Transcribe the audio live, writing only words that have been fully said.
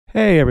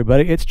Hey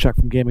everybody, it's Chuck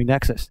from Gaming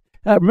Nexus.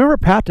 Remember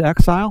Path to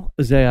Exile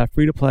is a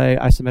free-to-play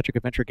isometric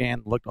adventure game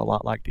that looked a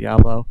lot like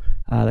Diablo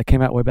that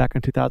came out way back in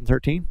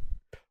 2013?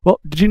 Well,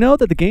 did you know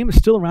that the game is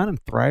still around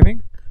and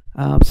thriving?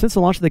 Since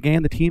the launch of the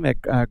game, the team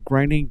at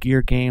Grinding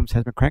Gear Games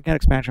has been cranking out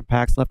expansion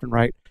packs left and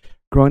right,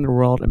 growing the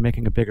world and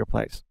making a bigger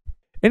place.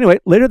 Anyway,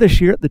 later this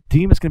year, the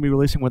team is going to be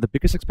releasing one of the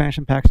biggest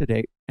expansion packs to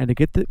date, and to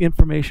get the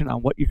information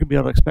on what you can be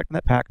able to expect in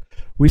that pack,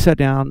 we sat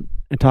down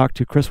and talked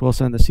to Chris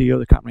Wilson, the CEO of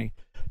the company,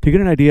 to get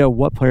an idea of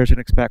what players can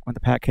expect when the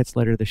pack hits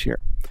later this year.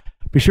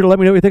 Be sure to let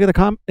me know what you think of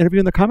the interview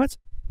in the comments.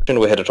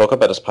 We're here to talk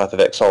about is Path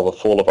of Exile, the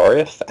Fall of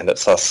Oriath, and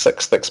it's our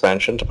 6th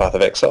expansion to Path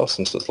of Exile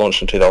since its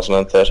launch in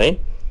 2013.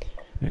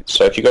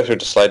 So if you go through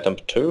to slide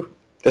number 2,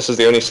 this is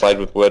the only slide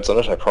with words on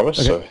it, I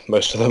promise, so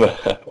most of them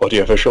are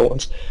audio-visual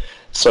ones.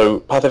 So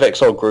Path of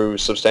Exile grew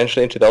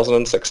substantially in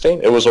 2016.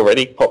 It was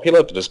already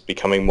popular, but is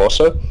becoming more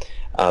so.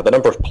 The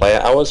number of player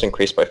hours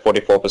increased by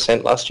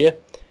 44% last year,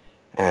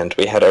 and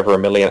we had over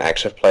 1 million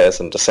active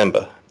players in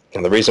December.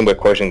 And the reason we're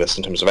quoting this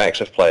in terms of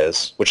active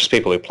players, which is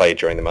people who played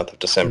during the month of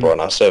December on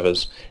our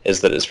servers,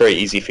 is that it's very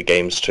easy for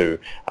games to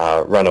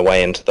run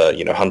away into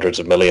the hundreds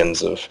of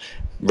millions of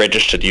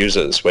registered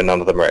users when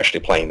none of them are actually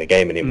playing the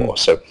game anymore.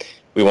 So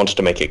we wanted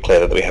to make it clear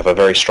that we have a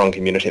very strong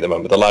community at the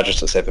moment, the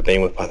largest it's ever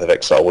been with Path of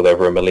Exile, with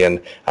over 1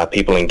 million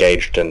people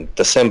engaged in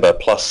December,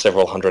 plus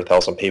several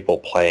 100,000 people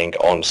playing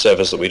on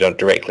servers that we don't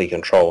directly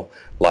control,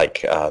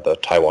 like the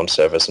Taiwan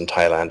servers in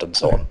Thailand and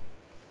so on.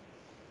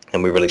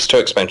 And we released 2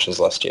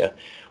 expansions last year,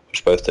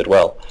 which both did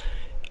well.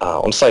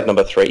 On slide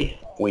number 3,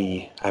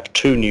 we have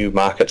 2 new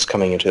markets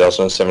coming in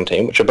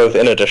 2017, which are both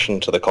in addition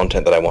to the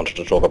content that I wanted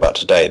to talk about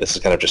today. This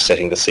is kind of just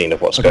setting the scene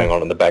of what's going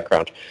on in the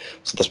background.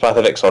 So there's Path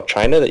of Exile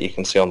China that you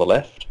can see on the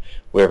left.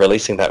 We're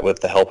releasing that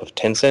with the help of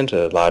Tencent,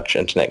 a large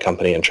internet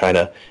company in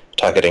China,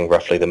 targeting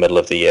roughly the middle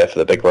of the year for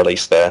the big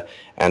release there.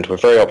 And we're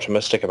very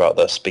optimistic about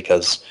this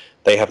because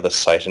they have this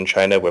site in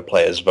China where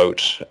players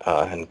vote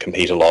and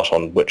compete a lot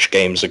on which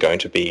games are going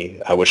to be,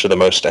 which are the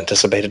most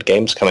anticipated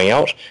games coming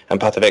out.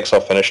 And Path of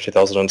Exile finished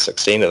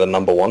 2016 at the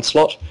number 1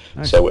 slot,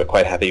 so we're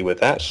quite happy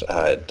with that.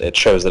 It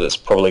shows that it's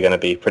probably going to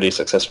be pretty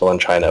successful in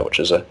China, which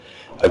is a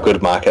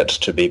good market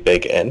to be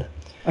big in.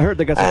 I heard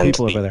they got some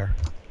people over there.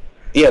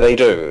 Yeah, they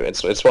do.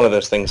 It's one of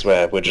those things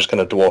where we're just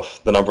going to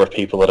dwarf the number of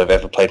people that have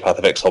ever played Path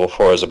of Exile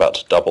before is about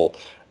to double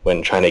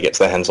when China gets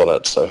their hands on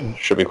it, so it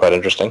should be quite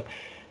interesting.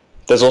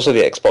 There's also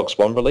the Xbox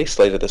One release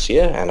later this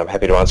year, and I'm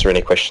happy to answer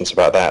any questions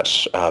about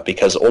that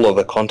because all of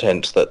the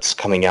content that's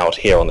coming out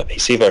here on the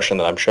PC version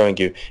that I'm showing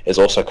you is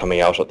also coming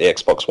out at the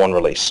Xbox One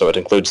release, so it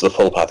includes the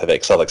full Path of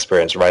Exile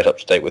experience right up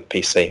to date with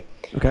PC.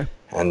 Okay.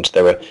 And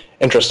there were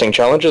interesting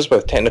challenges,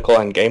 both technical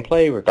and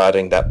gameplay,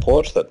 regarding that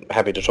port that I'm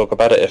happy to talk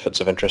about it if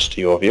it's of interest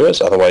to your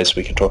viewers. Otherwise,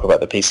 we can talk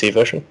about the PC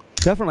version.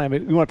 Definitely. I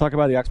mean, you want to talk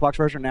about the Xbox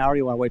version now, or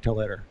you want to wait till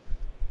later?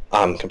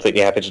 I'm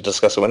completely happy to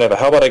discuss it whenever.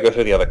 How about I go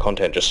through the other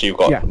content just so you've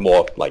got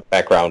more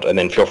background, and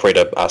then feel free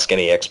to ask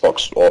any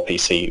Xbox or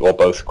PC or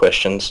both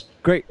questions.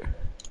 Great.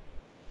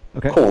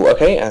 Okay. Cool,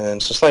 okay,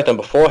 and so slide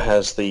number 4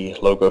 has the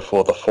logo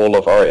for the Fall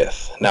of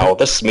Oriath. Now,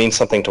 this means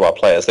something to our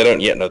players. They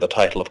don't yet know the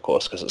title, of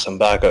course, because it's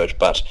embargoed,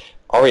 but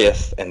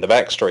Oriath, in the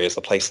backstory, is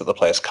the place that the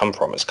players come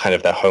from. It's kind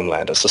of their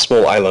homeland. It's a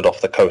small island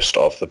off the coast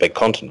of the big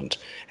continent,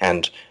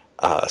 and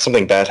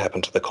something bad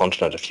happened to the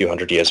continent a few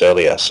hundred years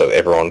earlier, so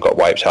everyone got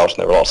wiped out and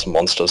there were lots of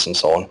monsters and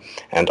so on.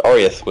 And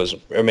Oriath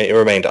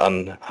remained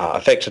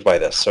unaffected by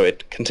this, so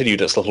it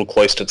continued its little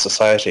cloistered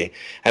society.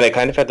 And it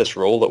kind of had this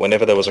rule that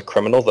whenever there was a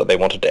criminal that they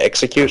wanted to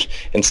execute,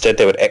 instead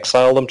they would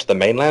exile them to the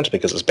mainland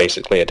because it's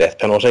basically a death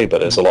penalty,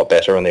 but it's a lot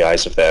better in the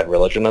eyes of their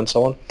religion and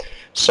so on.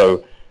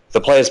 So the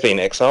player's been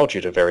exiled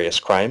due to various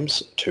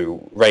crimes to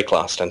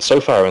Rayclast, and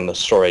so far in the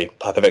story,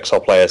 Path of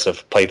Exile players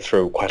have played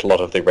through quite a lot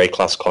of the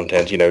Rayclast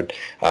content,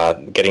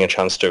 getting a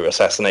chance to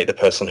assassinate the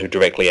person who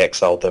directly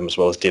exiled them, as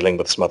well as dealing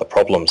with some other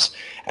problems.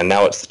 And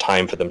now it's the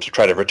time for them to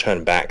try to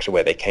return back to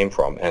where they came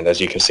from, and as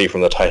you can see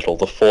from the title,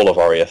 The Fall of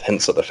Oriath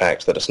hints at the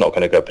fact that it's not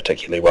going to go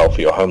particularly well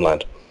for your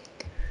homeland.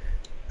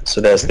 So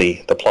there's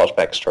the plot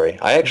backstory.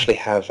 I actually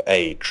have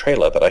a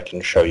trailer that I can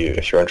show you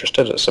if you're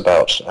interested. It's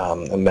about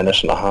a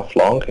minute and a half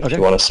long, if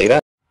you want to see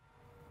that.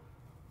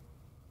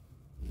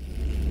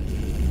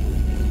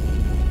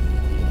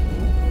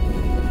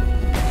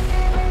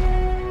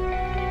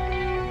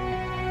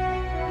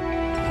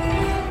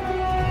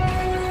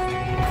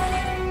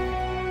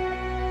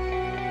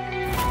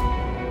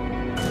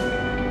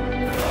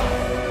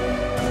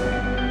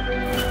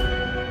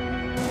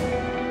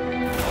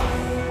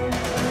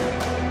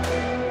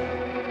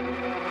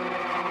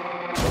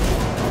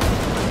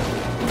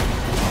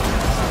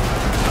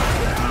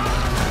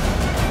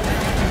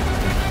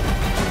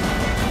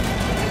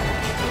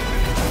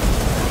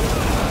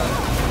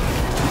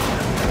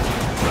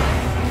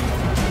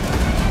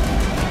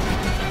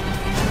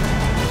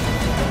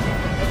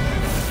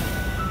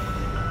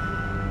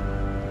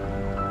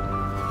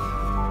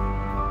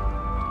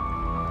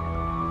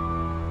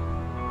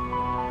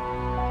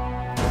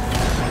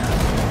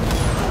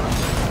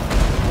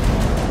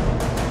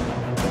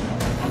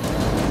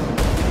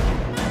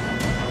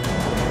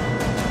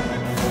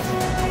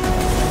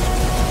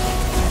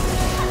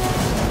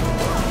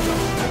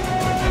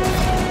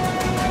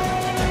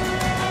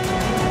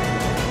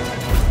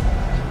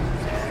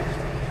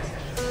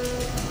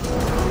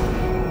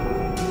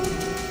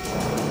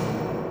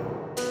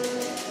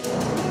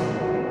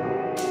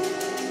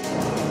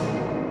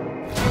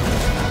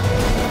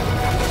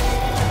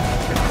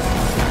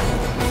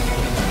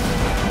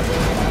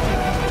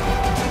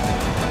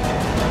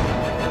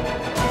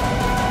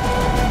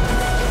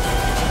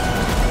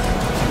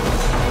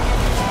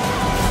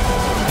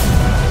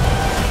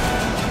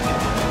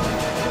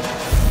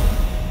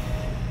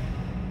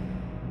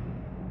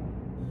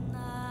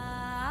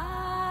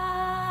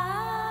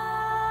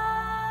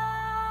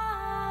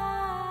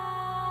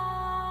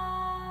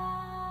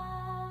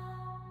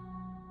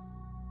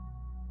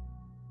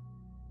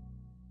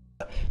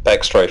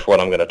 backstory for what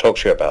I'm going to talk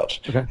to you about.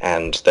 Okay.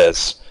 And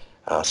there's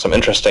some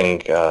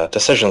interesting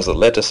decisions that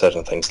led to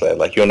certain things there.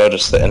 Like you'll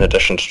notice that in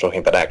addition to talking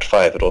about Act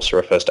 5, it also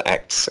refers to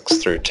Acts 6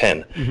 through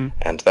 10. Mm-hmm.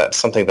 And that's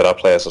something that our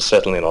players are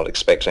certainly not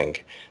expecting.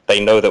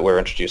 They know that we're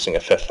introducing a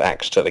fifth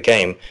act to the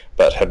game,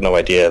 but had no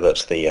idea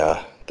that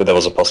that there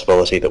was a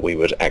possibility that we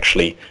would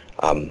actually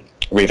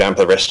revamp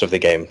the rest of the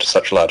game to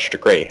such a large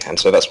degree. And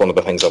so that's one of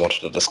the things I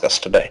wanted to discuss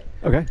today.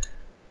 Okay.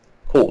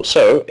 Cool.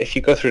 So if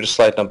you go through to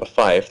slide number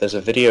 5, there's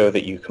a video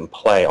that you can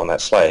play on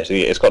that slide.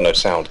 It's got no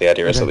sound. The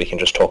idea is that we can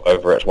just talk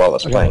over it while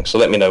it's playing. So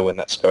let me know when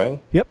that's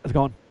going. Yep, it's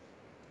going.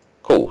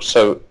 Cool.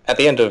 So at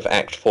the end of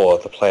Act 4,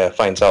 the player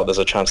finds out there's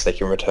a chance they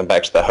can return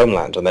back to their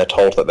homeland, and they're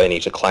told that they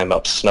need to climb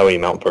up snowy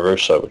Mount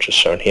Baruso, which is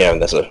shown here,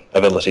 and there's an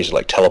ability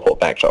to teleport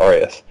back to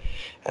Oriath.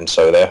 And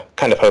so they're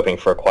kind of hoping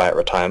for a quiet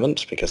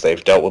retirement because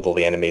they've dealt with all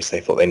the enemies they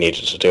thought they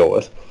needed to deal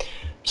with.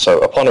 So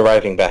upon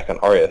arriving back on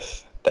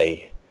Oriath,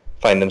 they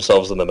find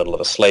themselves in the middle of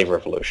a slave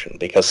revolution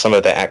because some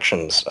of their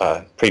actions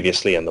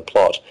previously in the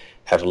plot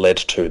have led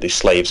to the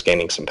slaves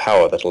gaining some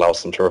power that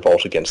allows them to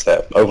revolt against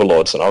their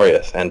overlords in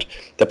Oriath. And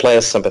the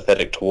player's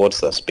sympathetic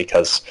towards this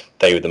because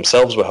they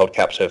themselves were held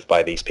captive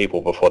by these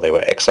people before they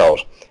were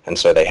exiled. And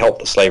so they helped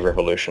the slave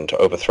revolution to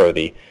overthrow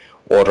the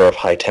Order of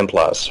High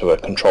Templars who are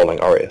controlling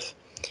Oriath.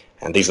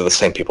 And these are the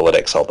same people that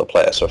exiled the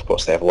player, so of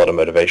course they have a lot of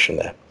motivation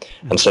there.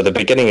 And so the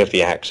beginning of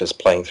the act is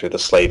playing through the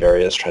slave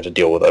areas, trying to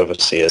deal with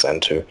overseers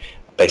and to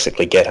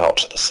basically get out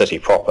to the city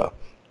proper.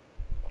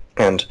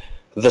 And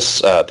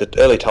this, the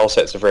early tile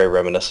sets are very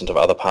reminiscent of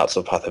other parts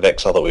of Path of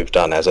Exile that we've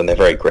done, as in they're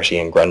very gritty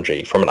and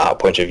grungy. From an art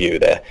point of view,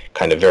 they're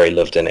kind of very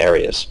lived-in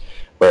areas.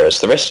 Whereas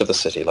the rest of the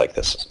city, like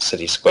this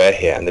city square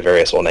here and the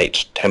various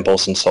ornate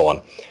temples and so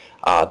on,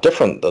 are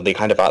different than the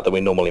kind of art that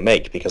we normally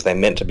make because they're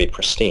meant to be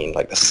pristine.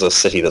 Like this is a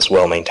city that's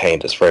well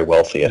maintained, it's very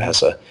wealthy, it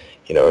has a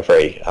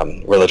very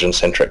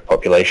religion-centric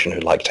population who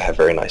like to have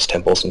very nice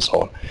temples and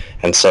so on.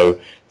 And so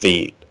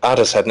the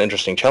artists had an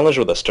interesting challenge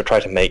with this to try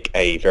to make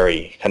a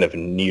very kind of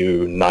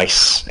new,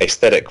 nice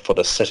aesthetic for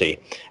the city,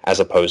 as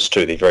opposed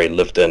to the very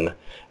lived-in,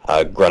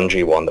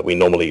 grungy one that we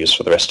normally use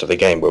for the rest of the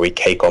game, where we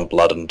cake on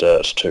blood and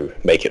dirt to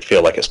make it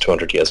feel like it's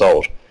 200 years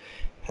old.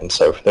 And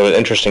so there were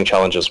interesting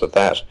challenges with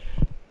that.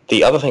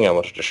 The other thing I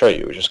wanted to show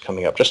you, which is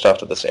coming up just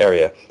after this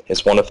area,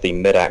 is one of the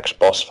mid-act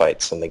boss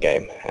fights in the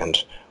game.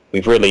 And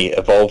we've really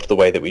evolved the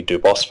way that we do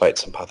boss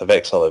fights in Path of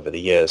Exile over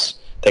the years.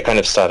 They kind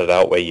of started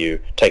out where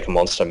you take a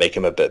monster, make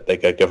him a bit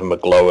bigger, give him a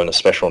glow and a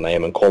special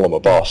name, and call him a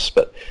boss.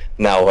 But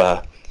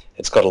now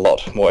it's got a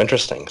lot more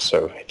interesting.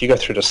 So if you go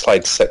through to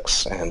slide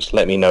 6 and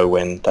let me know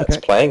when that's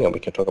playing, and we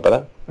can talk about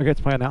that. Okay,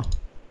 it's playing now.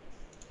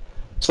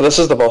 So this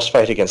is the boss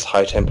fight against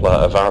High Templar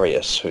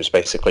Avarius, who's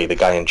basically the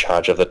guy in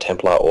charge of the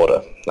Templar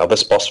Order. Now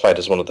this boss fight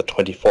is one of the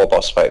 24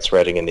 boss fights we're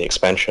adding in the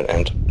expansion,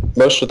 and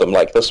most of them,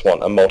 like this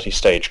one, are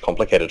multi-stage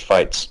complicated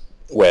fights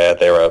where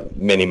there are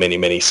many, many,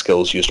 many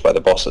skills used by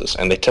the bosses,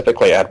 and they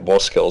typically add more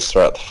skills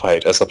throughout the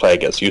fight as the player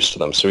gets used to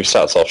them. So he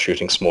starts off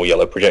shooting small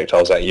yellow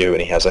projectiles at you,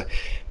 and he has a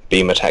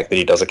beam attack that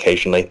he does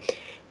occasionally,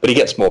 but he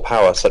gets more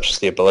power, such as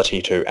the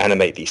ability to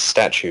animate these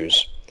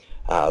statues,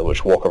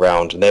 which walk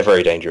around, and they're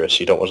very dangerous.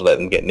 You don't want to let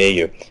them get near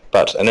you.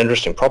 But an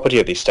interesting property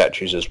of these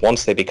statues is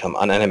once they become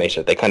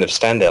unanimated, they kind of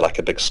stand there like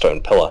a big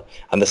stone pillar,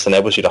 and this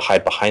enables you to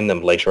hide behind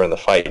them later in the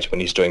fight when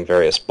he's doing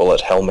various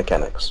bullet hell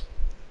mechanics.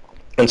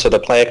 And so the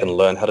player can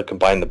learn how to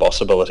combine the boss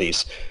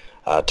abilities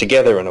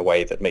together in a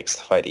way that makes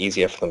the fight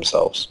easier for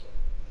themselves.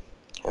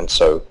 And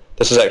so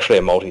this is actually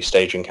a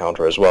multi-stage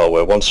encounter as well,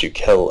 where once you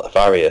kill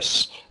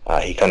Avarius,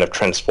 he kind of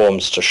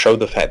transforms to show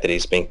the fact that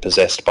he's being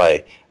possessed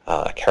by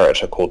a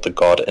character called the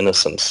God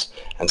Innocence.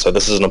 And so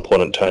this is an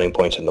important turning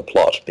point in the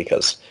plot,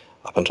 because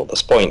up until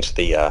this point,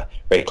 the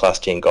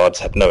Rayclastian gods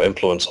had no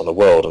influence on the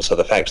world, and so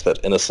the fact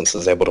that Innocence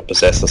is able to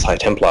possess this High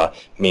Templar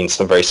means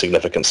some very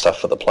significant stuff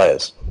for the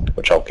players,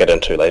 which I'll get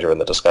into later in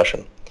the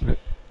discussion. Okay.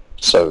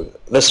 So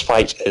this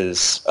fight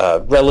is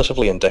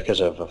relatively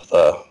indicative of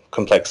the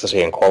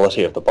complexity and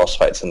quality of the boss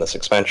fights in this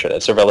expansion.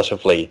 It's a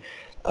relatively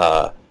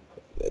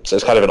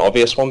it's kind of an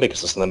obvious one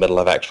because it's in the middle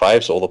of Act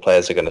 5, so all the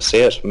players are going to see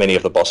it. Many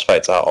of the boss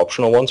fights are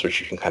optional ones, which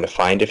you can kind of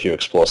find if you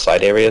explore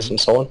side areas and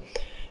so on.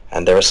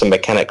 And there are some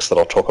mechanics that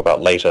I'll talk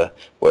about later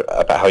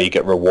about how you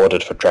get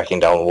rewarded for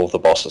tracking down all of the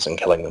bosses and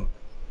killing them.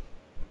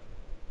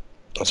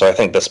 And so I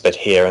think this bit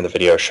here in the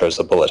video shows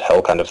the bullet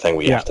hell kind of thing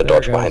where you have to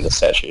dodge behind the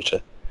statue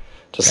to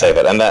save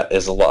it. And that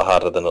is a lot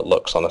harder than it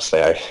looks, honestly.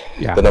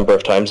 The number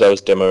of times I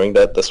was demoing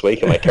that this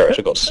week and my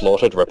character got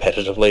slaughtered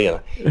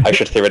repetitively, and I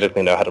should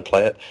theoretically know how to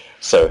play it.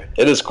 So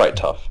it is quite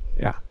tough.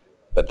 Yeah.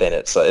 But then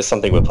it's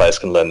something where players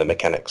can learn the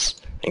mechanics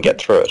and get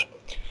through it.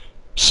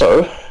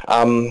 So,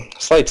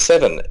 slide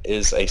 7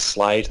 is a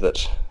slide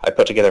that I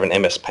put together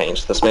in MS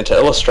Paint that's meant to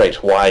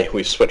illustrate why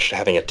we've switched to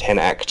having a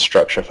 10-act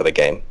structure for the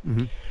game.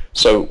 Mm-hmm.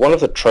 So one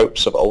of the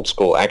tropes of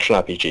old-school action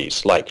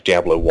RPGs, like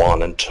Diablo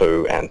 1 and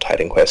 2 and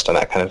Titan Quest and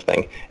that kind of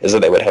thing, is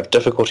that they would have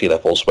difficulty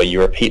levels where you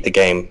repeat the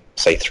game,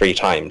 say, 3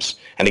 times,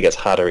 and it gets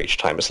harder each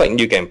time. It's like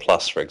New Game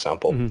Plus, for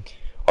example. Mm-hmm.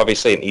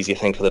 obviously an easy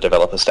thing for the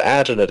developers to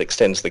add, and it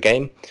extends the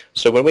game.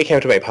 So when we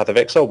came to make Path of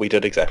Exile, we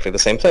did exactly the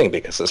same thing,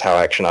 because it's how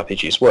action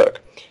RPGs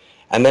work.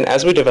 And then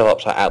as we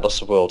developed our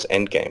Atlas of Worlds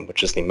endgame,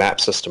 which is the map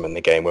system in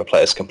the game where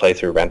players can play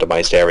through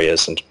randomized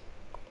areas and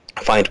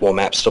find more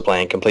maps to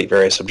play and complete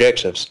various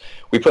objectives,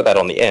 we put that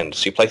on the end.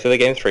 So you play through the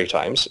game 3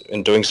 times.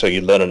 In doing so,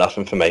 you learn enough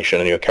information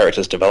and your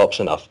character's developed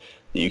enough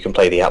that you can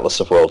play the Atlas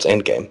of Worlds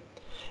endgame.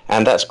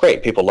 And that's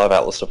great. People love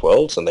Atlas of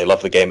Worlds and they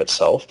love the game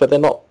itself, but they're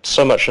not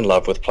so much in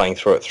love with playing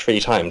through it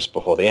 3 times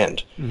before the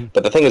end. Mm-hmm.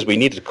 But the thing is, we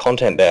needed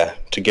content there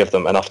to give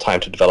them enough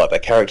time to develop their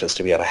characters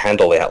to be able to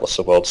handle the Atlas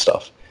of Worlds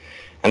stuff.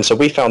 And so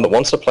we found that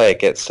once a player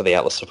gets to the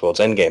Atlas of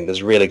Worlds endgame,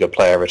 there's really good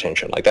player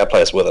retention. Like, that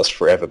player's with us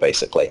forever,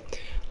 basically.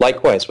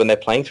 Likewise, when they're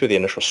playing through the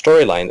initial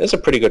storyline, there's a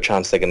pretty good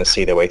chance they're going to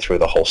see their way through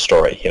the whole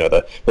story. You know,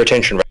 the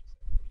retention rate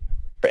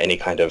for any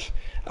kind of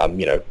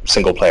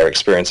single-player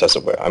experience, as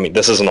it were. I mean,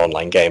 this is an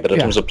online game, but in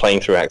terms of playing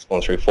through Acts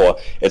 1 through 4,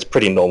 it's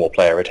pretty normal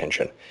player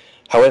retention.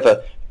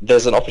 However,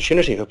 there's an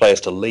opportunity for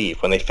players to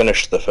leave when they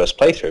finish the first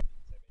playthrough.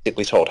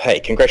 Basically told, hey,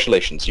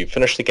 congratulations, you've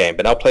finished the game,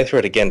 but now play through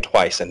it again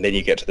twice, and then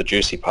you get to the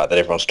juicy part that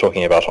everyone's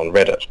talking about on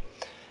Reddit.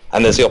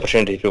 And there's the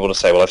opportunity for people to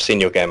say, well, I've seen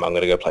your game, I'm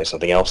going to go play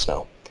something else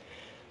now.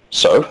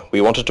 So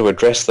we wanted to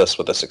address this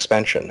with this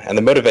expansion, and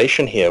the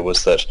motivation here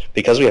was that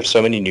because we have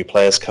so many new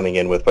players coming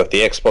in with both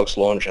the Xbox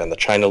launch and the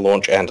China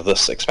launch and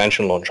this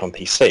expansion launch on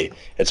PC,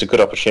 it's a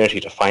good opportunity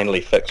to finally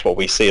fix what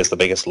we see as the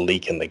biggest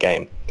leak in the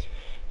game.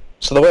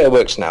 So the way it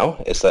works now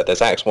is that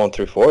there's Acts 1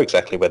 through 4,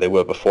 exactly where they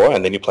were before,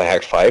 and then you play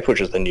Act 5, which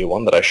is the new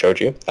one that I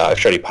showed you. I've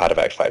showed you part of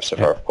Act 5 so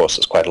far, of course,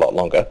 it's quite a lot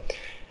longer.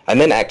 And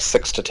then Acts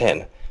 6 to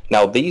 10.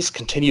 Now, these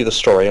continue the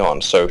story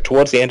on, so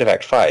towards the end of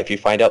Act 5, you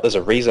find out there's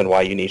a reason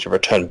why you need to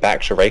return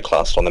back to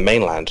Rayclast on the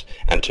mainland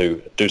and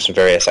to do some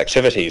various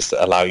activities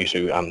that allow you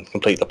to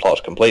complete the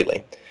plot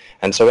completely.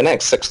 And so in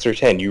Acts 6 through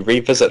 10, you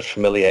revisit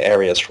familiar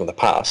areas from the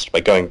past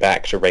by going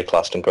back to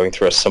Rayclast and going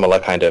through a similar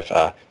kind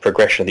of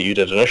progression that you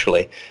did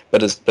initially,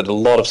 but a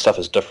lot of stuff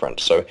is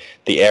different. So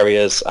the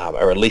areas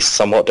are at least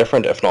somewhat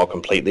different, if not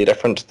completely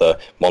different. The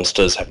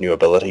monsters have new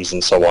abilities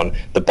and so on.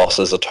 The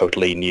bosses are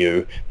totally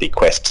new. The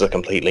quests are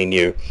completely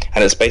new.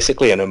 And it's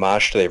basically an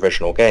homage to the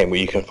original game where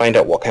you can find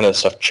out what kind of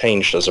stuff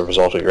changed as a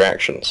result of your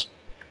actions.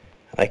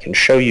 I can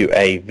show you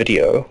a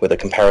video with a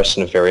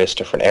comparison of various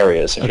different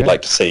areas if you'd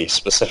like to see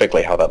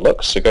specifically how that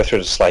looks. So go through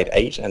to slide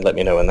 8 and let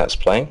me know when that's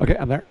playing. Okay,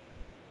 I'm there.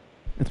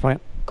 It's fine.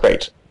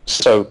 Great.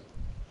 So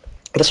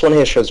this one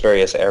here shows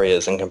various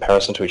areas in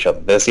comparison to each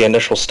other. There's the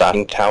initial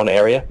starting town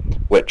area,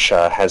 which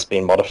has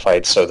been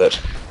modified so that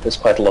there's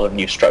quite a lot of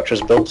new structures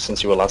built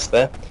since you were last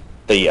there.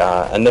 The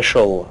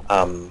initial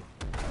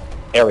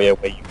area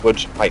where you would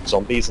fight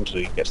zombies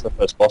until you get to the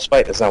first boss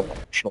fight is now an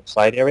optional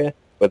side area,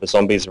 where the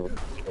zombies are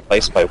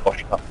replaced by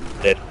washed up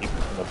dead people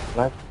from the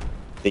mainland.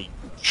 The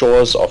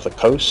shores of the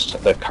coast,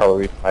 the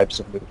Karori tribes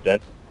have moved in,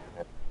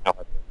 and now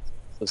have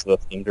they're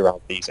themed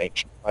around these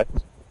ancient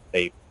tribes.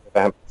 They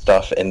revamped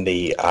stuff in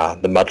the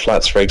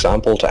mudflats, for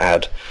example, to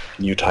add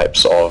new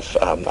types of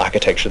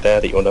architecture there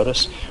that you'll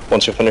notice.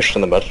 Once you're finished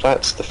in the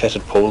mudflats, the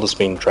fetid pool has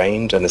been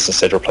drained and is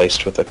instead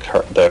replaced with the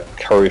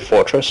Karori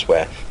fortress,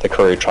 where the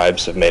Karori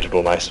tribes have made it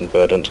all nice and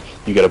verdant.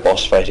 You get a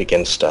boss fight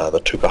against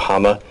the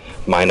Tukahama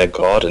minor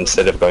god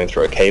instead of going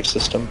through a cave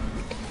system.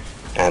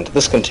 And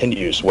this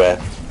continues where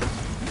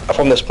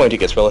from this point it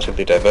gets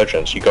relatively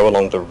divergent. You go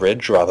along the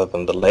ridge rather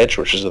than the ledge,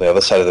 which is on the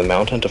other side of the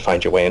mountain, to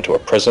find your way into a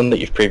prison that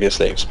you've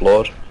previously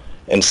explored.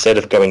 Instead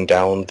of going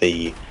down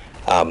the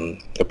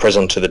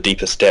prison to the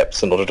deepest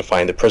depths in order to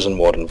find the prison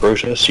warden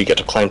Brutus, you get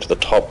to climb to the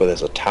top where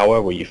there's a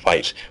tower where you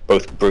fight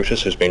both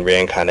Brutus, who's been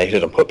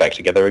reincarnated and put back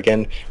together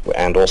again,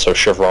 and also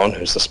Chevron,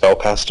 who's the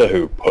spellcaster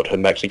who put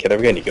him back together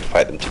again. You can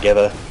fight them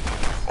together.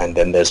 And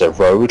then there's a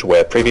road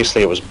where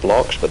previously it was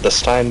blocked, but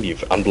this time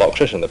you've unblocked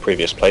it in the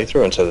previous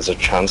playthrough, and so there's a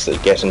chance to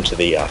get into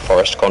the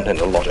forest content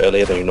a lot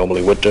earlier than you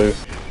normally would do.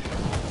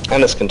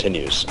 And this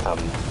continues.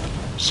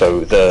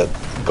 So the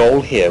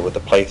goal here with the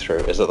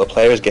playthrough is that the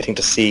player is getting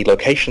to see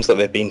locations that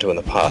they've been to in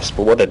the past,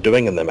 but what they're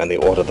doing in them and the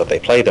order that they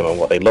play them and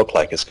what they look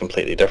like is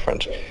completely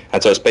different.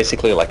 And so it's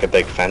basically like a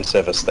big fan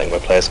service thing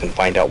where players can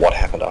find out what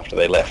happened after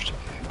they left.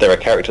 There are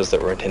characters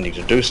that were intending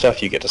to do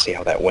stuff, you get to see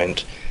how that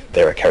went.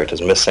 There are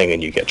characters missing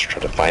and you get to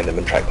try to find them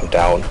and track them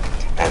down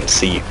and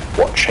see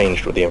what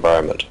changed with the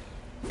environment.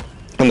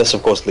 And this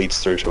of course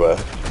leads through to a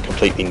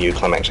completely new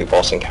climactic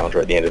boss encounter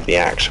at the end of the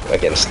act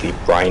against the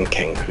Brine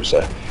King, who's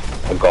a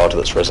god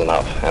that's risen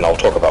up, and I'll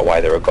talk about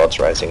why there are gods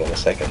rising in a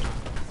second.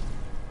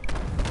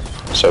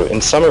 So in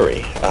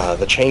summary,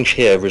 the change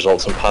here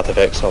results in Path of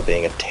Exile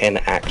being a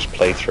 10-act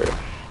playthrough.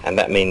 And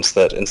that means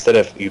that instead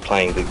of you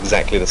playing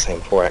exactly the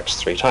same 4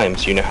 acts 3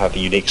 times, you now have a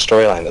unique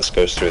storyline that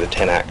goes through the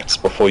 10 acts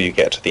before you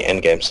get to the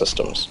endgame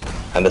systems.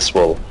 And this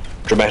will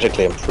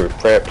dramatically improve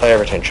player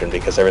retention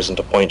because there isn't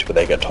a point where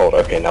they get told,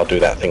 okay, now do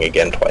that thing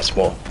again twice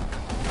more.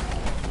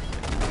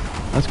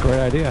 That's a great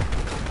idea.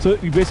 So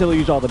you basically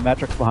use all the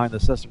metrics behind the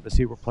system to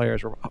see where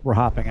players were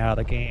hopping out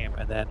of the game,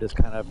 and then just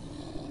kind of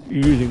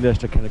using this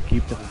to kind of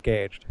keep them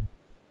engaged.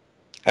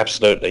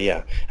 Absolutely,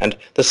 yeah. And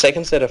the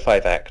second set of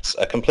 5 acts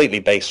are completely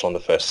based on the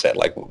first set.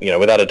 Like,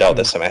 without a doubt,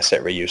 there's some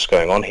asset reuse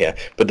going on here,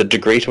 but the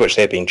degree to which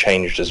they're being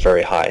changed is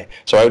very high.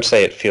 So I would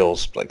say it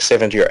feels like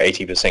 70 or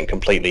 80%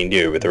 completely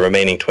new, with the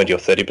remaining 20 or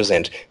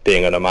 30%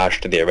 being an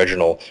homage to the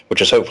original,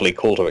 which is hopefully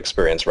cool to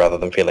experience rather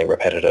than feeling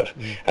repetitive.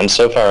 And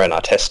so far in our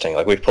testing,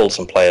 like we've pulled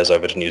some players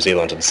over to New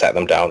Zealand and sat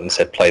them down and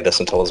said, play this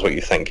and tell us what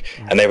you think.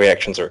 And their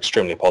reactions are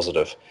extremely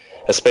positive,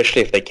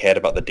 especially if they cared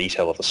about the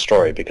detail of the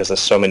story, because there's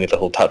so many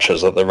little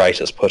touches that the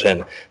writers put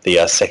in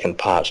the second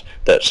part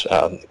that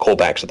call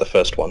back to the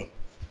first one.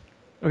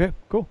 Okay,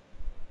 cool.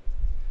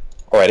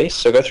 Alrighty,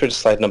 so go through to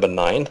slide number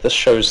 9. This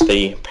shows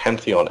the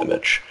Pantheon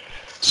image.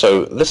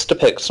 So this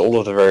depicts all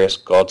of the various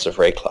gods of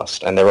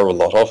Rayclust, and there are a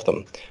lot of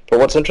them. But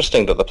what's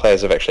interesting that the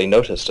players have actually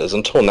noticed is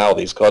until now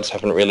these gods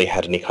haven't really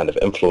had any kind of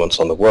influence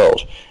on the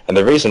world. And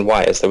the reason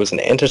why is there was an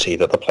entity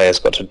that the players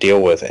got to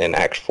deal with in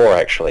Act 4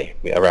 actually,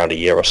 around a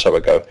year or so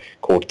ago,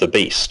 called the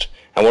Beast.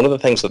 And one of the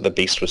things that the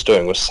Beast was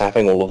doing was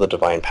sapping all of the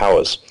divine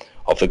powers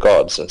of the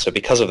gods, and so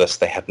because of this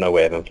they had no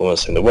way of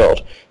influencing the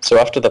world. So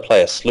after the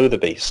player slew the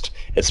Beast,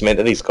 it's meant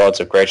that these gods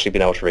have gradually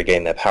been able to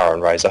regain their power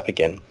and rise up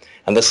again.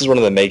 And this is one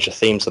of the major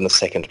themes in the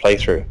second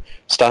playthrough.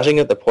 Starting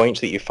at the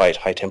point that you fight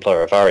High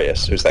Templar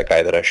Avarius, who's that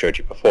guy that I showed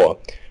you before,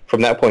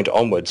 from that point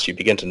onwards you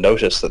begin to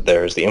notice that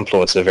there is the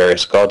influence of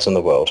various gods in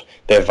the world.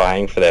 They're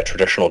vying for their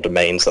traditional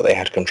domains that they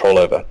had control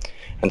over.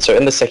 And so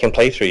in the second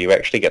playthrough you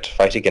actually get to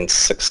fight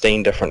against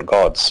 16 different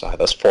gods,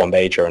 there's 4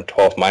 major and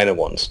 12 minor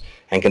ones,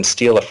 and can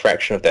steal a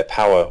fraction of their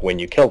power when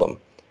you kill them.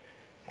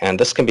 And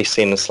this can be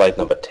seen in slide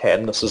number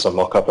 10. This is a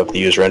mock-up of the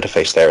user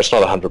interface there. It's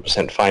not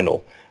 100%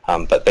 final,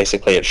 but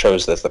basically it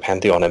shows there's the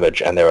Pantheon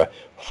image, and there are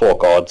 4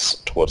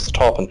 gods towards the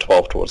top and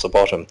 12 towards the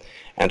bottom.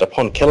 And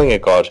upon killing a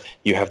god,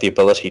 you have the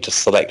ability to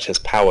select his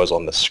powers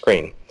on the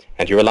screen.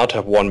 And you're allowed to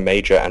have 1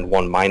 major and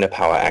 1 minor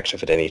power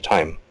active at any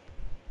time.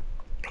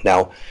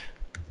 Now,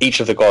 each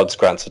of the gods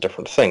grants a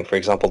different thing. For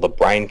example, the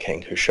Brine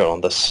King, who's shown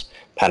on this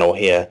panel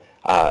here,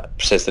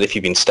 says that if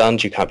you've been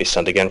stunned, you can't be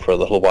stunned again for a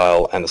little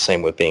while, and the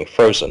same with being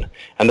frozen.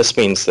 And this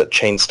means that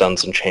chain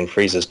stuns and chain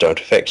freezes don't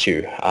affect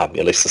you, at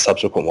least the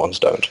subsequent ones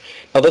don't.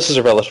 Now this is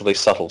a relatively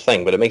subtle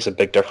thing, but it makes a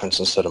big difference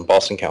in certain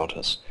boss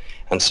encounters.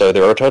 And so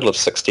there are a total of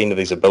 16 of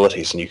these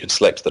abilities, and you could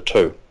select the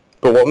 2.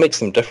 But what makes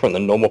them different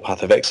than normal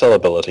Path of Exile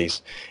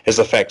abilities is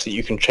the fact that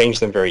you can change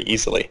them very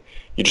easily.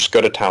 You just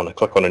go to town and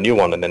click on a new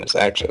one, and then it's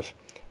active.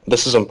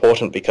 This is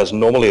important because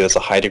normally there's a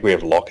high degree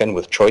of lock-in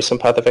with choice in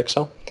Path of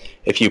Exile.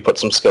 If you put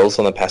some skills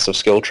on the passive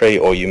skill tree,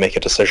 or you make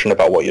a decision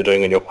about what you're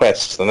doing in your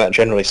quests, then that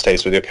generally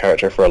stays with your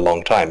character for a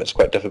long time. It's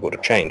quite difficult to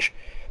change.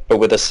 But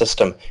with this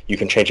system, you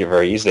can change it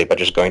very easily by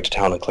just going to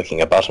town and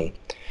clicking a button.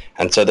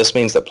 And so this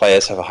means that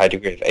players have a high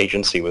degree of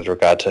agency with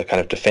regard to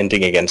kind of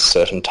defending against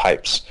certain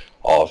types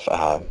of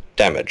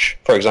damage.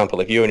 For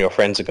example, if you and your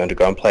friends are going to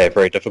go and play a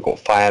very difficult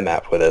fire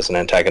map where there's an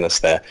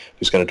antagonist there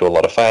who's going to do a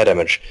lot of fire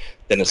damage,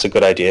 then it's a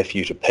good idea for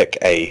you to pick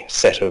a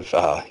set of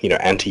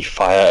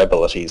anti-fire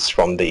abilities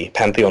from the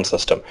Pantheon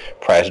system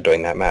prior to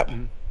doing that map.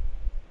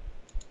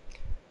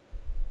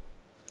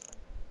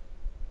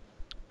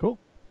 Cool.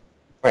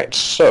 Right,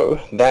 so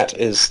that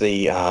is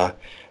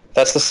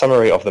that's the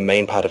summary of the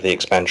main part of the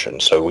expansion.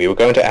 So we were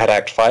going to add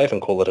Act 5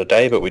 and call it a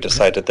day, but we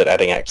decided that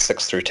adding Act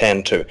 6 through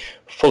 10 to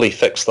fully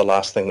fix the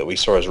last thing that we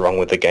saw as wrong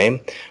with the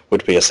game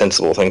would be a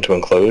sensible thing to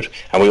include.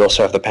 And we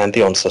also have the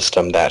Pantheon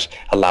system that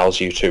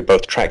allows you to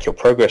both track your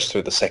progress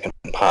through the second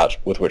part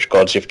with which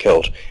gods you've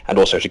killed, and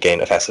also to gain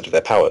a facet of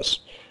their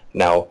powers.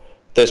 Now,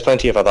 there's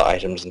plenty of other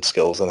items and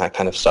skills and that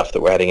kind of stuff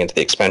that we're adding into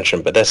the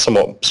expansion, but they're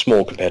somewhat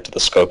small compared to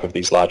the scope of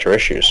these larger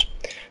issues.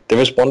 There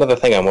is one other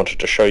thing I wanted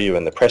to show you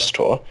in the press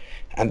tour,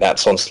 and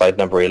that's on slide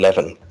number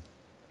 11.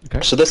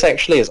 Okay. So this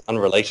actually is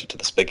unrelated to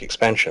this big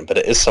expansion, but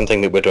it is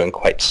something that we're doing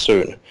quite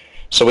soon.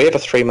 So we have a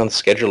 3-month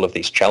schedule of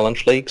these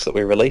challenge leagues that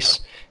we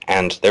release,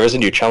 and there is a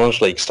new challenge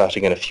league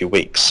starting in a few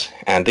weeks.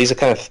 And these are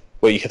kind of,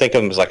 well, you can think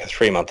of them as like a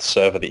 3-month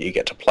server that you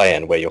get to play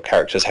in, where your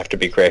characters have to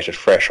be created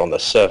fresh on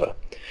this server.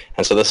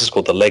 And so this is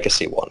called the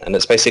Legacy one, and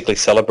it's basically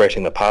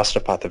celebrating the past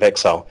of Path of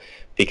Exile,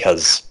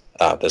 because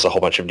there's a whole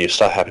bunch of new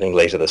stuff happening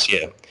later this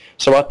year.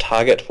 So our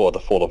target for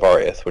the Fall of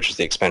Oriath, which is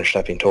the expansion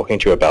I've been talking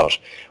to you about,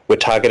 we're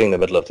targeting the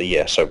middle of the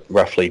year, so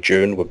roughly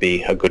June would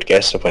be a good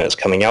guess of when it's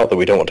coming out, though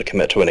we don't want to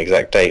commit to an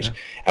exact date. Yeah.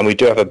 And we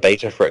do have a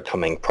beta for it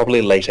coming,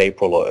 probably late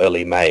April or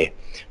early May,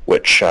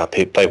 which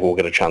people will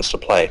get a chance to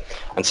play.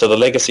 And so the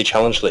Legacy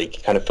Challenge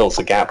League kind of fills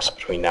the gaps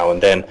between now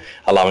and then,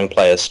 allowing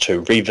players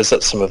to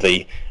revisit some of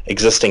the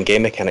existing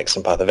game mechanics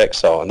in Path of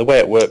Exile. And the way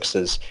it works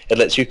is it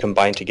lets you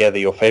combine together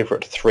your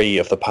favorite 3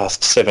 of the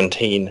past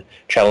 17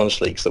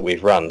 challenge leagues that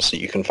we've run, so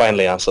you can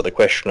finally answer the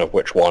question of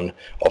which one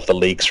of the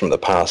leagues from the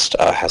past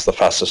has the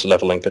fastest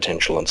leveling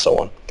potential and so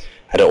on.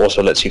 And it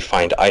also lets you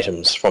find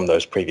items from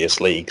those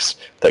previous leagues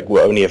that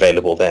were only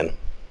available then.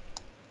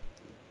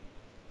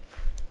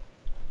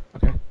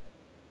 Okay.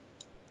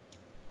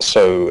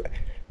 So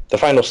the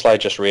final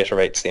slide just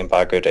reiterates the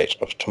embargo date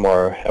of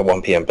tomorrow at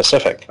 1 p.m.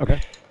 Pacific.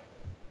 Okay.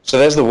 So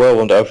there's the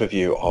whirlwind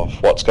overview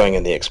of what's going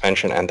in the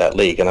expansion and that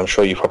league, and I'm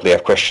sure you probably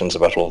have questions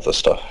about all of this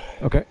stuff.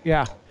 Okay,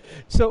 yeah.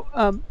 So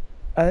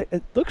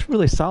it looks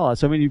really solid.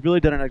 So I mean, you've really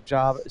done a nice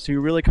job. So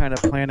you're really kind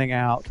of planning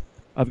out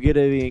of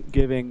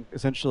giving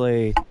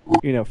essentially,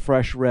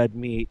 fresh red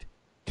meat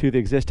to the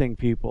existing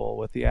people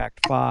with the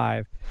Act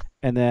Five,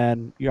 and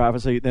then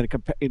obviously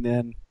and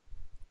then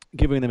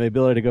giving them the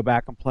ability to go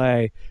back and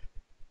play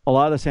a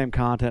lot of the same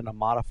content in a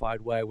modified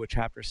way with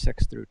chapters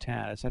 6 through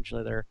 10.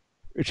 Essentially, they're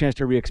a chance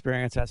to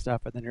re-experience that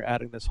stuff, and then you're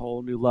adding this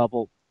whole new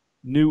level,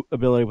 new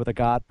ability with the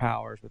god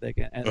powers, where they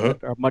can and Hmm.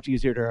 that are much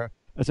easier to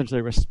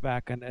essentially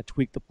respec and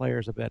tweak the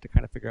players a bit to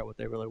kind of figure out what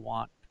they really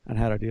want and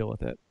how to deal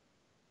with it.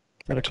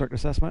 Is that a Right. correct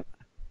assessment?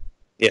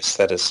 Yes,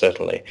 that is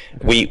certainly.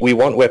 Okay. We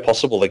want, where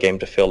possible, the game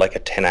to feel like a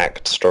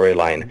 10-act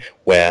storyline Mhm.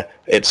 where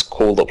it's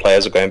cool that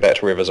players are going back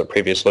to revisit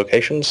previous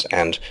locations.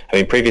 And, I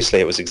mean, previously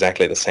it was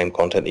exactly the same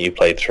content that you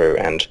played through,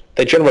 and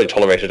they generally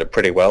tolerated it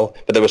pretty well,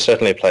 but there were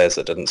certainly players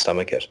that didn't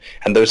stomach it.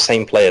 And those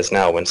same players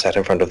now, when sat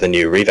in front of the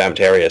new revamped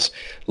areas,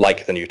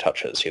 like the new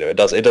touches. It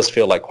does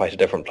feel like quite a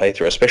different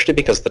playthrough, especially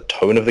because the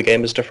tone of the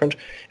game is different.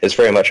 It's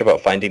very much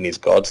about finding these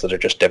gods that are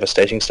just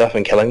devastating stuff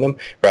and killing them,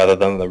 rather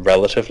than the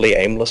relatively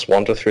aimless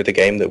wander through the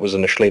game that was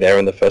initially there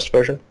in the first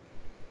version.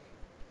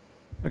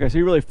 Okay, so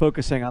you're really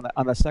focusing on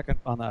the second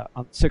on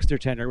 6 through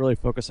 10. You're really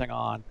focusing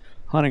on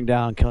hunting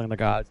down, killing the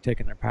gods,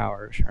 taking their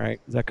powers, right?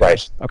 Is that kind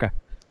of Right. okay?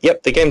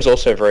 Yep,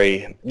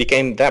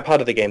 that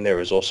part of the game there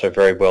is also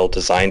very well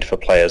designed for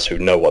players who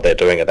know what they're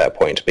doing at that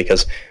point,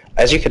 because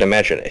as you can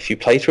imagine, if you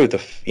play through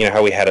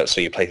how we had it, so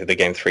you play through the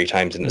game 3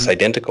 times and it's Hmm.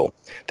 identical,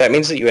 that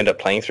means that you end up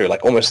playing through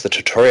like almost the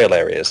tutorial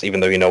areas, even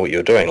though you know what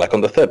you're doing. Like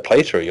on the third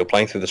playthrough, you're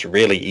playing through this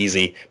really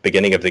easy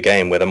beginning of the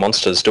game where the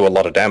monsters do a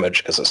lot of damage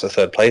because it's the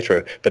third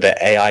playthrough, but their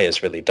AI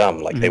is really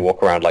dumb. Like they Hmm.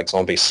 walk around like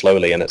zombies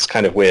slowly, and it's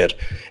kind of weird.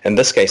 In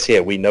this case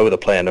here, we know the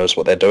player knows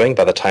what they're doing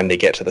by the time they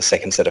get to the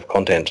second set of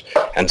content,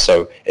 and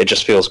so it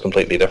just feels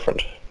completely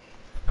different.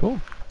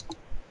 Cool.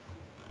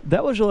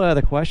 That was really all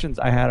the questions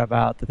I had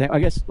about the thing. I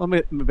guess let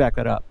me back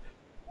that up.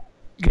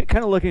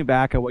 Kind of looking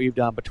back at what you've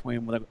done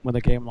between when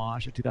the game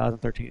launched in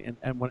 2013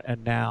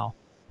 and now,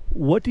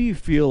 what do you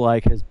feel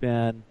like has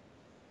been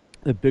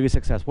the biggest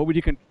success? What would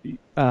you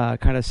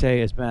kind of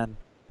say has been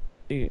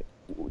eh,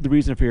 the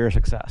reason for your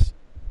success?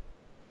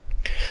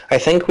 I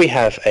think we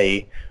have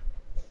a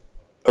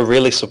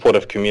really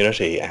supportive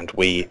community, and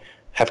we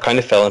have kind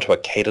of fell into a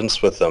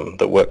cadence with them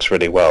that works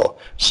really well.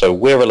 So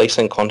we're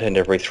releasing content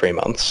every 3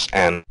 months,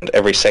 and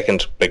every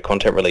second big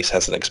content release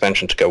has an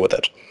expansion to go with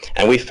it.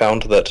 And we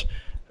found that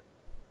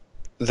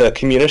the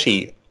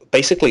community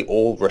basically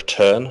all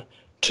return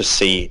to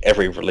see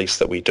every release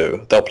that we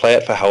do. They'll play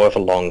it for however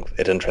long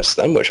it interests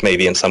them, which may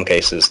be in some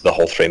cases the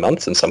whole 3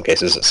 months, in some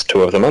cases it's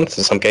 2 of the months,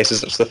 in some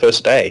cases it's the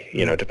first day,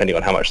 Mm-hmm. depending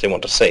on how much they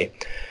want to see.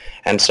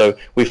 And so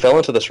we fell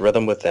into this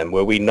rhythm with them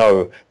where we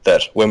know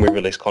that when we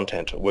release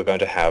content, we're going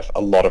to have a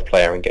lot of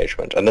player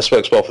engagement. And this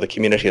works well for the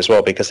community as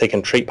well, because they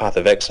can treat Path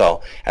of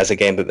Exile as a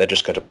game that they're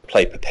just going to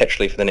play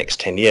perpetually for the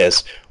next 10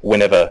 years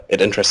whenever it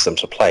interests them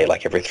to play.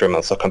 Like every 3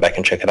 months, they'll come back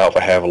and check it out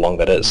for however long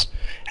that is.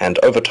 And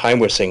over time,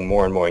 we're seeing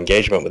more and more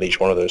engagement with each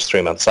one of those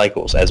 3 month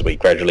cycles as we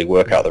gradually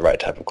work out the right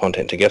type of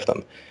content to give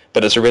them.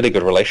 But it's a really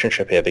good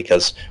relationship here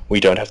because we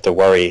don't have to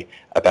worry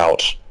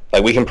about,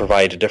 like, we can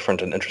provide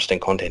different and interesting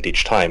content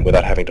each time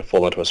without having to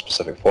fall into a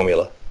specific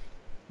formula.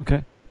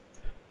 Okay,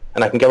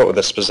 And I can come up with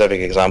a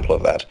specific example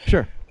of that.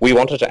 sure. We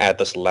wanted to add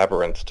this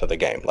labyrinth to the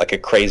game, like a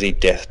crazy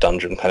death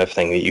dungeon kind of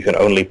thing that you can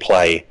only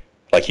play.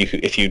 Like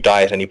if you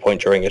die at any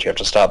point during it, you have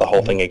to start the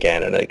whole thing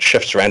again, and it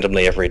shifts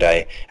randomly every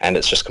day, and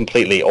it's just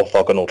completely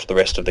orthogonal to the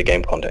rest of the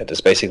game content.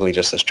 It's basically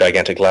just this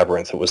gigantic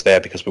labyrinth that was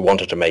there because we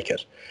wanted to make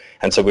it.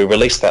 And so we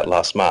released that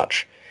last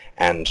March,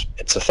 and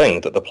it's a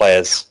thing that the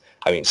players,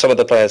 I mean, some of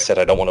the players said,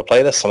 I don't want to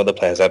play this, some of the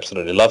players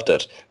absolutely loved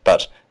it,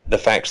 but the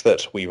fact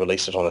that we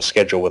released it on a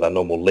schedule with our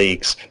normal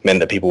leagues meant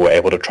that people were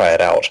able to try it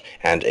out,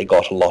 and it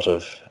got a lot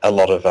of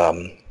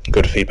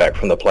good feedback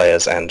from the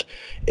players, and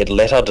it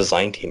let our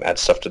design team add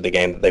stuff to the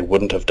game that they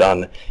wouldn't have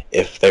done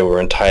if they were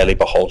entirely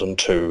beholden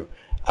to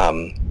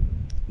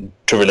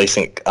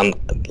releasing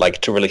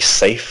to release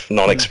safe,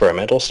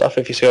 non-experimental stuff.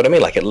 If you see what I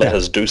mean, like it let Yeah.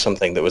 us do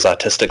something that was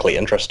artistically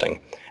interesting,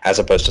 as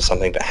opposed to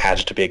something that had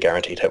to be a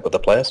guaranteed hit with the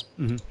players.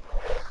 Hmm.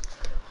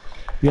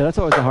 Yeah, that's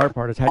always the hard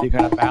part is how do you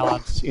kind of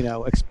balance,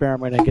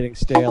 experimenting, getting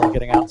stale, and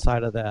getting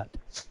outside of that,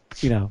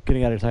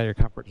 getting outside of your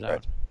comfort zone.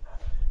 Right.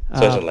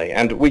 Certainly,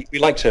 and we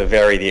like to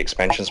vary the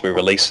expansions we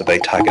release so they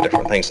target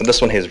different things. And this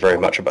one here is very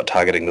much about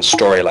targeting the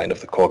storyline of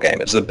the core game.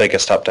 It's the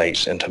biggest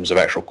update in terms of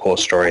actual core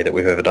story that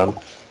we've ever done.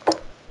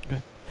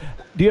 Okay.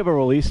 Do you have a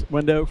release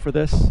window for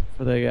this,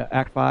 for the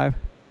Act 5?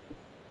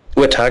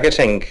 We're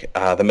targeting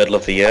the middle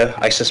of the year.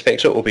 I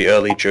suspect it will be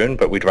early June,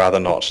 but we'd rather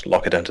not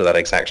lock it into that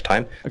exact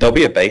time. Okay. There'll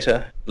be a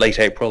beta, late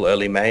April,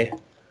 early May.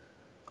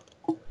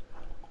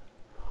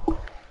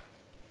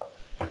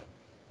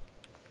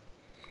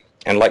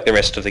 And like the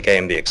rest of the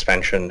game, the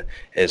expansion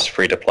is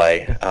free to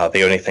play.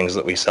 The only things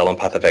that we sell on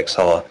Path of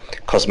Exile are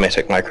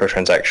cosmetic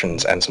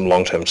microtransactions and some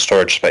long-term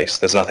storage space.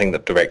 There's nothing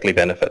that directly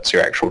benefits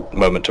your actual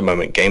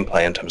moment-to-moment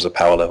gameplay in terms of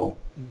power level.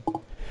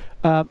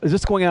 Is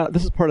this going out?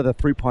 This is part of the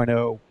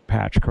 3.0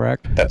 patch,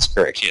 correct? That's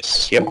correct,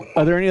 yes. Yep.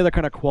 Are there any other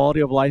kind of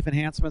quality of life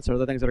enhancements or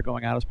other things that are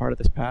going out as part of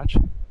this patch?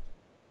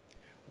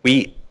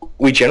 We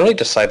generally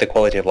decide the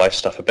quality of life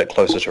stuff a bit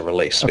closer to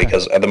release,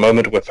 because at the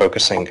moment we're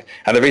focusing,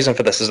 and the reason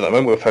for this is at the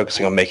moment we're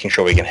focusing on making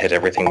sure we can hit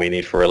everything we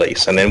need for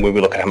release, and then when we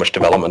look at how much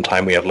development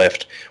time we have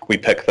left, we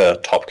pick the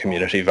top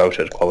community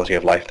voted quality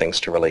of life things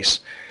to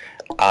release.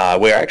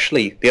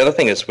 The other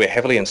thing is we're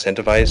heavily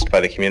incentivized by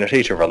the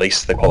community to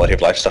release the quality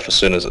of life stuff as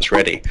soon as it's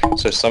ready.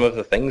 So some of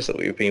the things that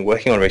we've been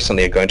working on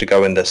recently are going to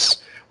go in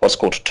this, what's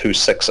called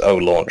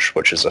 2.6.0 launch,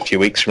 which is a few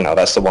weeks from now.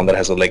 That's the one that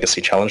has a Legacy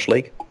Challenge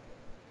League.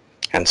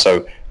 And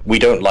so we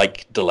don't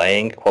like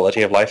delaying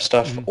quality of life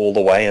stuff all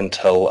the way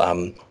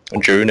until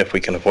June if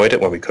we can avoid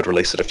it, when we could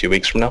release it a few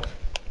weeks from now.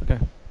 Okay.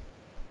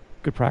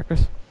 Good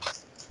practice.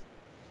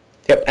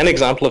 Yep, an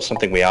example of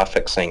something we are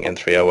fixing in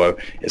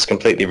 3.0 is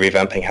completely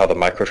revamping how the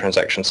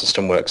microtransaction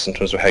system works in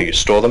terms of how you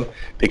store them,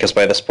 because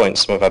by this point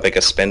some of our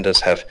biggest spenders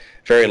have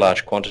very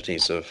large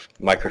quantities of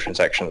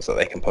microtransactions that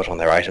they can put on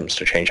their items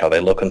to change how they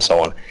look and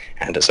so on,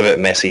 and it's a bit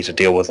messy to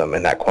deal with them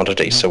in that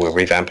quantity, so we're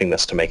revamping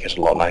this to make it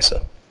a lot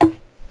nicer.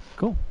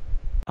 Cool.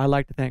 I'd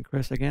like to thank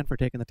Chris again for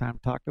taking the time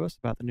to talk to us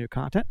about the new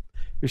content.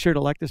 Be sure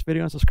to like this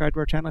video and subscribe to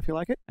our channel if you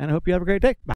like it, and I hope you have a great day. Bye.